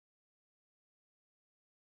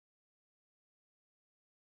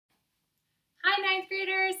Hi, ninth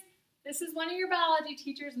graders. This is one of your biology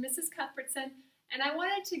teachers, Mrs. Cuthbertson, and I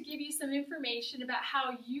wanted to give you some information about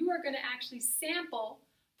how you are going to actually sample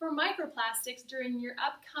for microplastics during your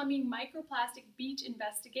upcoming microplastic beach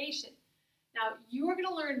investigation. Now, you are going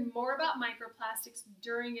to learn more about microplastics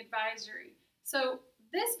during advisory. So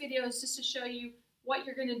this video is just to show you what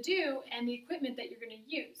you're going to do and the equipment that you're going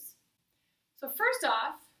to use. So first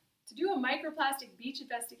off, to do a microplastic beach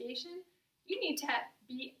investigation, you need to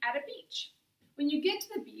be at a beach. When you get to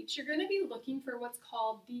the beach, you're going to be looking for what's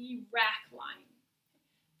called the rack line.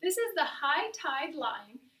 This is the high tide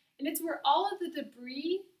line, and it's where all of the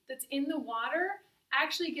debris that's in the water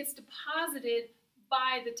actually gets deposited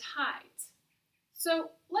by the tides. So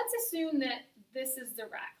let's assume that this is the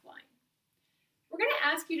rack line. We're going to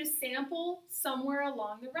ask you to sample somewhere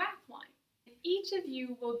along the rack line. Each of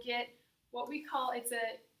you will get what we call, it's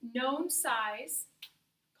a known size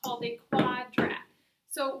called a quadrat.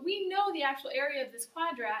 So we know the actual area of this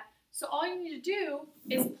quadrat, so all you need to do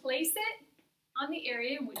is place it on the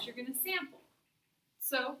area in which you're going to sample.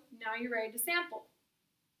 So now you're ready to sample.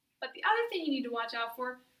 But the other thing you need to watch out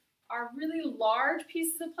for are really large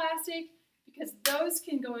pieces of plastic, because those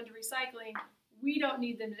can go into recycling. We don't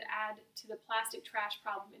need them to add to the plastic trash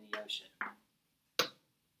problem in the ocean.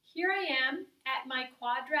 Here I am at my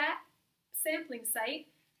quadrat sampling site.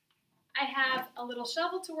 I have a little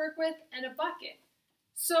shovel to work with and a bucket.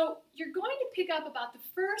 So you're going to pick up about the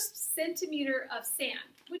first centimeter of sand.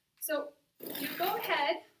 So you go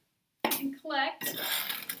ahead and collect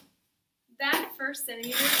that first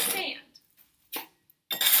centimeter of sand.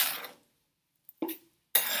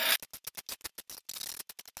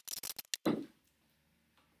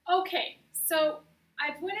 Okay, so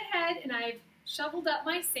I've went ahead and I've shoveled up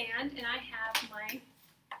my sand, and I have my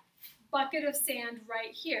bucket of sand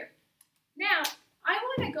right here. Now, I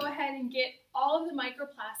want to go ahead and get all of the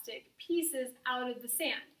microplastic pieces out of the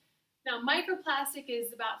sand. Now, microplastic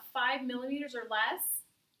is about 5 millimeters or less.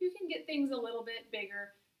 You can get things a little bit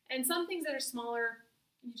bigger, and some things that are smaller,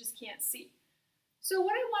 you just can't see. So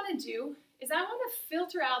what I want to do is I want to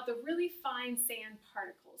filter out the really fine sand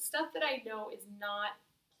particles, stuff that I know is not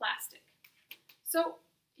plastic. So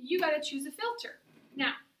you got to choose a filter.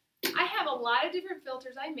 Now, I have a lot of different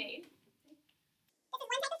filters I made.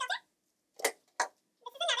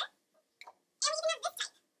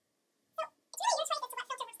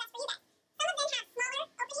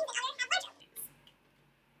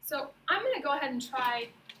 So I'm going to go ahead and try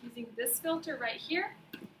using this filter right here.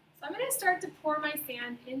 So I'm going to start to pour my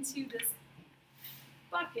sand into this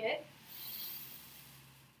bucket.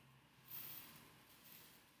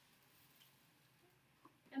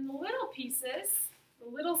 And the little pieces,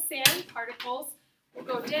 the little sand particles, will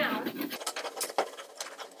go down.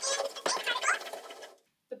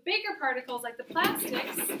 The bigger particles, like the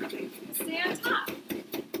plastics, will stay on top.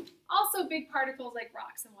 Also big particles like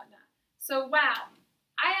rocks and whatnot. So wow,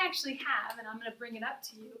 I actually have, and I'm going to bring it up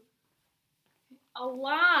to you, a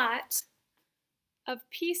lot of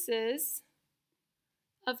pieces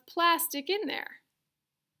of plastic in there.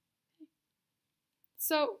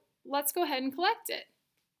 So let's go ahead and collect it.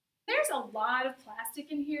 There's a lot of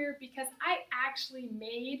plastic in here because I actually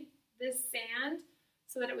made this sand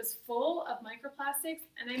so that it was full of microplastics,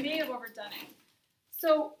 and I may have overdone it.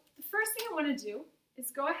 So the first thing I want to do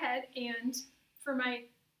is go ahead and, for my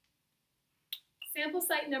sample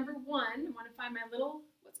site number 1, I want to find my little,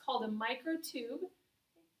 what's called a micro tube,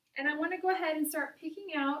 and I want to go ahead and start picking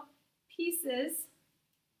out pieces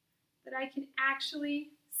that I can actually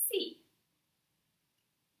see.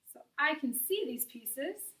 So I can see these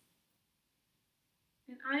pieces,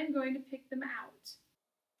 and I'm going to pick them out.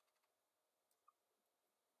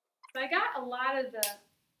 So I got a lot of the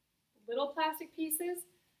little plastic pieces.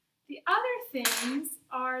 The other things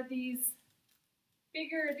are these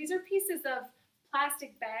bigger, these are pieces of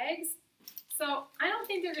plastic bags. So I don't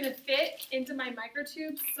think they're going to fit into my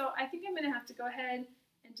microtubes, so I think I'm going to have to go ahead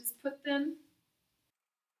and just put them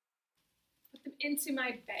into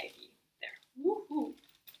my baggie. There. Woohoo!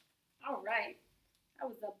 All right. That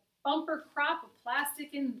was a bumper crop of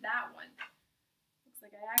plastic in that one. Looks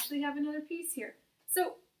like I actually have another piece here.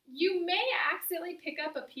 So you may accidentally pick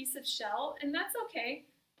up a piece of shell, and that's okay,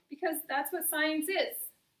 because that's what science is.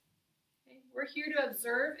 Okay? We're here to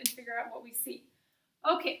observe and figure out what we see.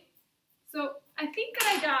 Okay, so I think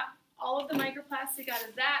that I got all of the microplastic out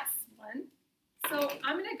of that one. So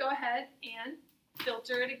I'm going to go ahead and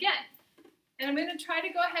filter it again. And I'm going to try to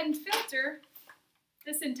go ahead and filter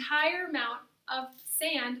this entire amount of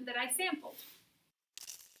sand that I sampled.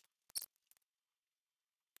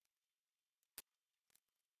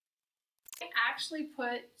 I actually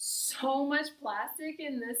put so much plastic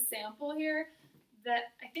in this sample here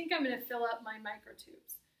that I think I'm going to fill up my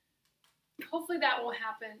microtubes. Hopefully that will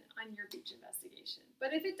happen on your beach investigation.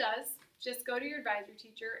 But if it does, just go to your advisory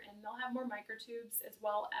teacher and they'll have more microtubes as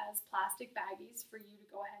well as plastic baggies for you to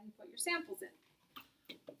go ahead and put your samples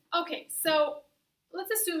in. Okay, so let's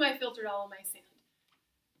assume I filtered all of my sand.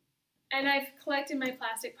 And I've collected my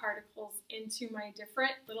plastic particles into my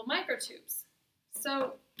different little microtubes.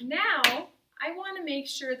 So now I want to make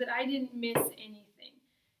sure that I didn't miss anything.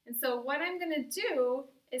 And so what I'm going to do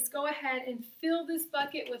is go ahead and fill this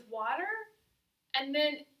bucket with water, and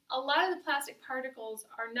then a lot of the plastic particles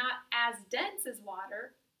are not as dense as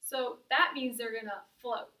water, so that means they're going to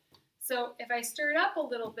float. So if I stir it up a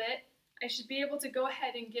little bit, I should be able to go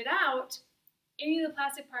ahead and get out any of the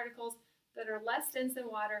plastic particles that are less dense than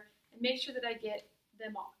water and make sure that I get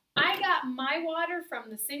them all. I got my water from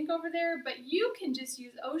the sink over there, but you can just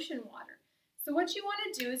use ocean water. So what you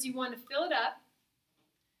want to do is you want to fill it up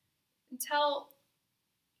until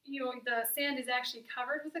the sand is actually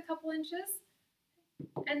covered with a couple inches,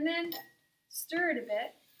 and then stir it a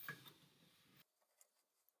bit.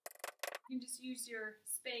 You can just use your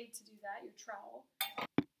spade to do that, your trowel.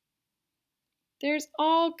 There's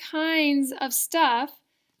all kinds of stuff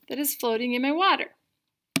that is floating in my water.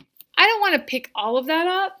 I don't want to pick all of that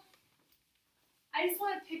up. I just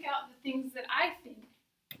want to pick out the things that I think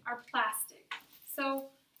are plastic. So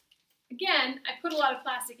again, I put a lot of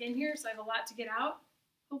plastic in here, so I have a lot to get out.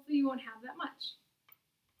 Hopefully you won't have that much.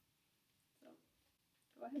 So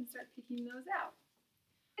go ahead and start picking those out.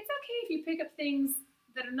 It's okay if you pick up things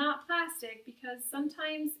that are not plastic because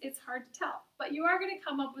sometimes it's hard to tell. But you are going to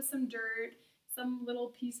come up with some dirt, some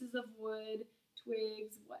little pieces of wood,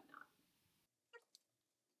 twigs, whatnot.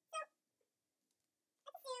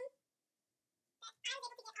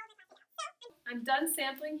 I'm done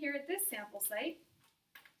sampling here at this sample site.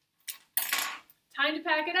 Time to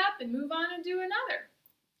pack it up and move on and do another.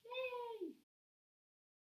 Yay!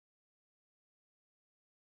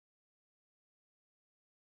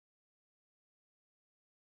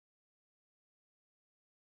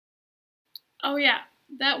 Oh yeah,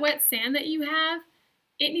 that wet sand that you have,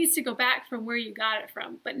 it needs to go back from where you got it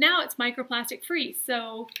from. But now it's microplastic free,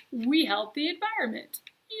 so we help the environment.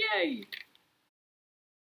 Yay!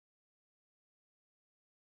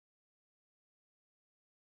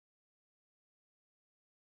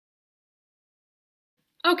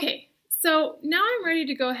 Okay, so now I'm ready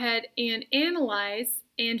to go ahead and analyze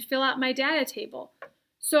and fill out my data table.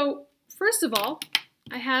 So first of all,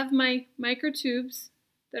 I have my microtubes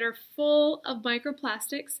that are full of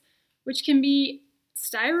microplastics, which can be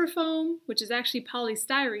styrofoam, which is actually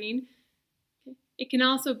polystyrene. It can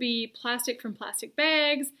also be plastic from plastic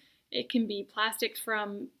bags. It can be plastic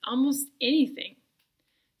from almost anything.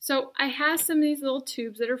 So I have some of these little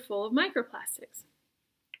tubes that are full of microplastics.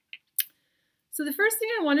 So the first thing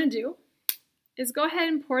I want to do is go ahead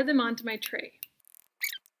and pour them onto my tray.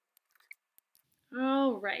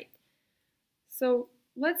 All right, so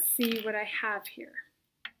let's see what I have here.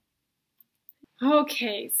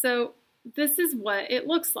 Okay, so this is what it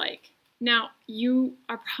looks like. Now, you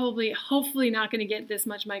are probably, hopefully not going to get this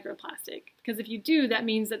much microplastic, because if you do, that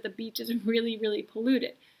means that the beach is really, really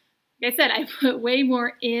polluted. Like I said, I put way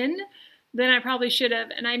more in than I probably should have,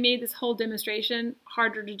 and I made this whole demonstration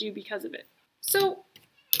harder to do because of it. So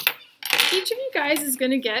each of you guys is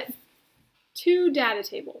going to get 2 data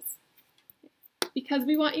tables because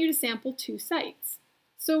we want you to sample 2 sites.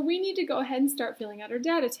 So we need to go ahead and start filling out our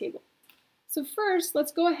data table. So first,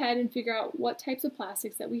 let's go ahead and figure out what types of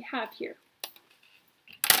plastics that we have here.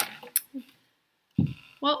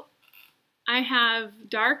 Well, I have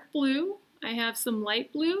dark blue, I have some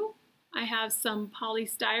light blue, I have some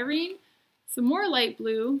polystyrene, some more light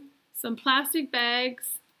blue, some plastic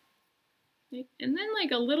bags, and then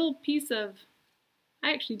like a little piece of,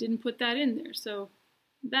 I actually didn't put that in there, so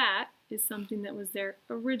that is something that was there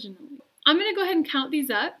originally. I'm going to go ahead and count these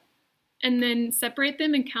up and then separate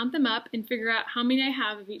them and count them up and figure out how many I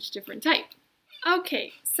have of each different type.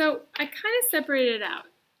 Okay, so I kind of separated it out.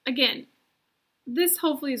 Again, this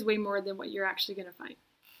hopefully is way more than what you're actually going to find.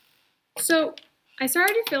 So I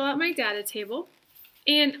started to fill out my data table,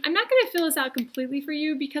 and I'm not going to fill this out completely for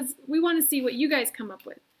you because we want to see what you guys come up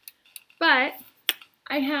with. But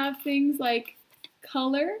I have things like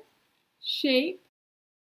color, shape,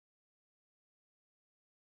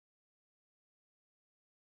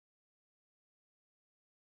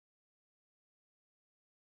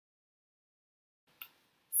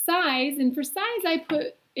 size, and for size I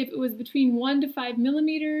put if it was between 1 to 5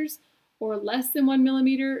 millimeters or less than 1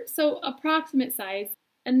 millimeter, so approximate size.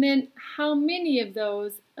 and then how many of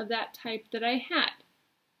those of that type that I had.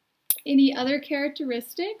 Any other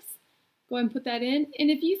characteristics, go ahead and put that in. And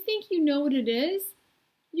if you think you know what it is,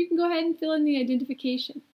 you can go ahead and fill in the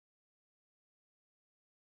identification.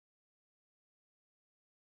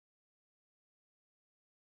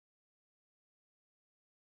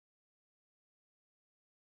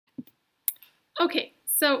 Okay,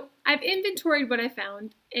 so I've inventoried what I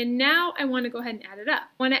found, and now I want to go ahead and add it up.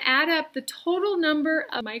 I want to add up the total number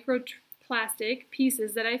of microplastic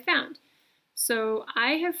pieces that I found. So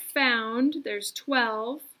I have found there's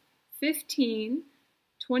 12, 15,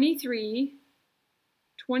 23,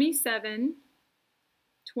 27,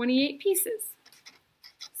 28 pieces.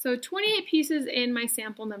 So 28 pieces in my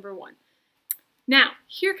sample number 1. Now,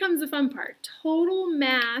 here comes the fun part, total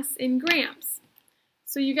mass in grams.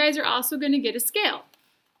 So you guys are also going to get a scale.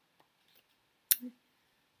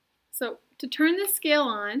 So to turn the scale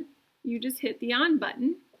on, you just hit the on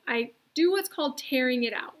button. I do what's called tearing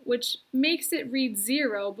it out, which makes it read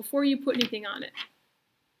 0 before you put anything on it.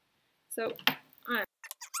 So on.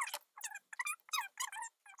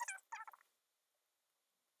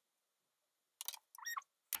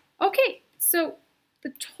 Okay, so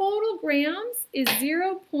the total grams is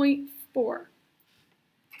 0.4.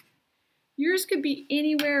 Yours could be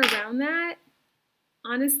anywhere around that.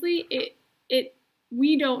 Honestly,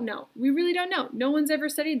 we don't know. We really don't know. No one's ever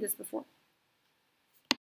studied this before.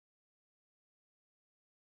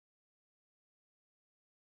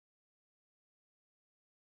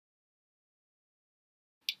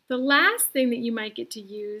 The last thing that you might get to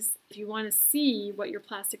use if you want to see what your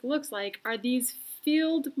plastic looks like are these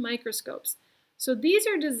field microscopes. So these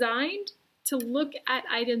are designed to look at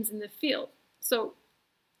items in the field. So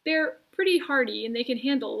they're pretty hardy and they can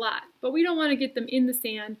handle a lot, but we don't want to get them in the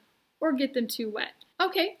sand or get them too wet.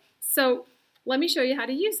 Okay, so let me show you how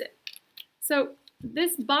to use it. So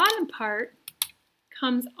this bottom part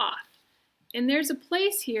comes off, and there's a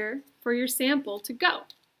place here for your sample to go.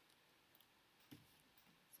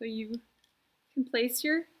 So you can place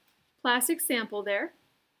your plastic sample there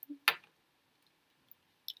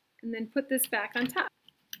and then put this back on top.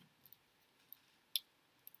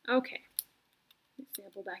 Okay,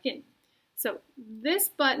 sample back in. So this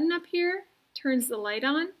button up here turns the light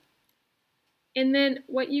on, and then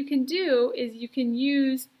what you can do is you can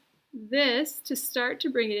use this to start to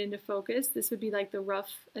bring it into focus. This would be like the rough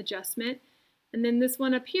adjustment, and then this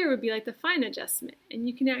one up here would be like the fine adjustment, and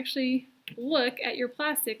you can actually look at your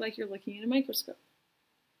plastic like you're looking at a microscope.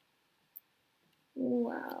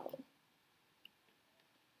 Wow.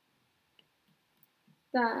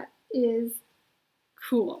 That is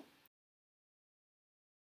cool.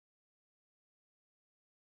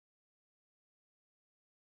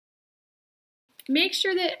 Make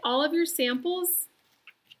sure that all of your samples,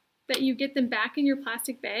 that you get them back in your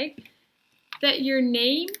plastic bag, that your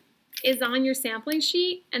name is on your sampling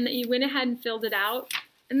sheet and that you went ahead and filled it out.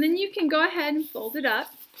 And then you can go ahead and fold it up.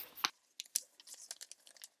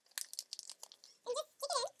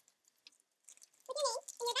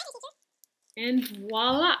 And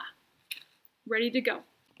voila, ready to go.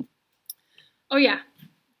 Oh yeah,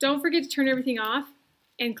 don't forget to turn everything off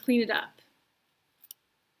and clean it up.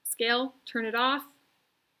 Scale, turn it off.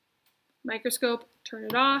 Microscope, turn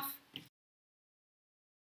it off.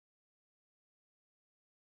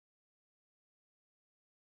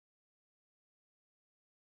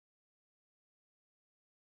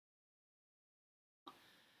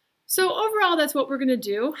 So overall, that's what we're going to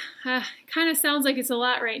do. Kind of sounds like it's a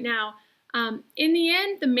lot right now. In the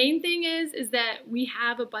end, the main thing is that we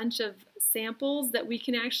have a bunch of samples that we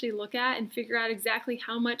can actually look at and figure out exactly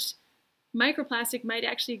how much microplastic might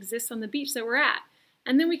actually exist on the beach that we're at.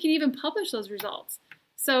 And then we can even publish those results.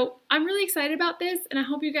 So I'm really excited about this, and I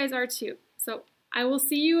hope you guys are too. So I will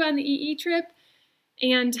see you on the EE trip,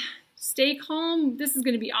 and stay calm. This is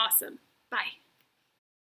going to be awesome. Bye.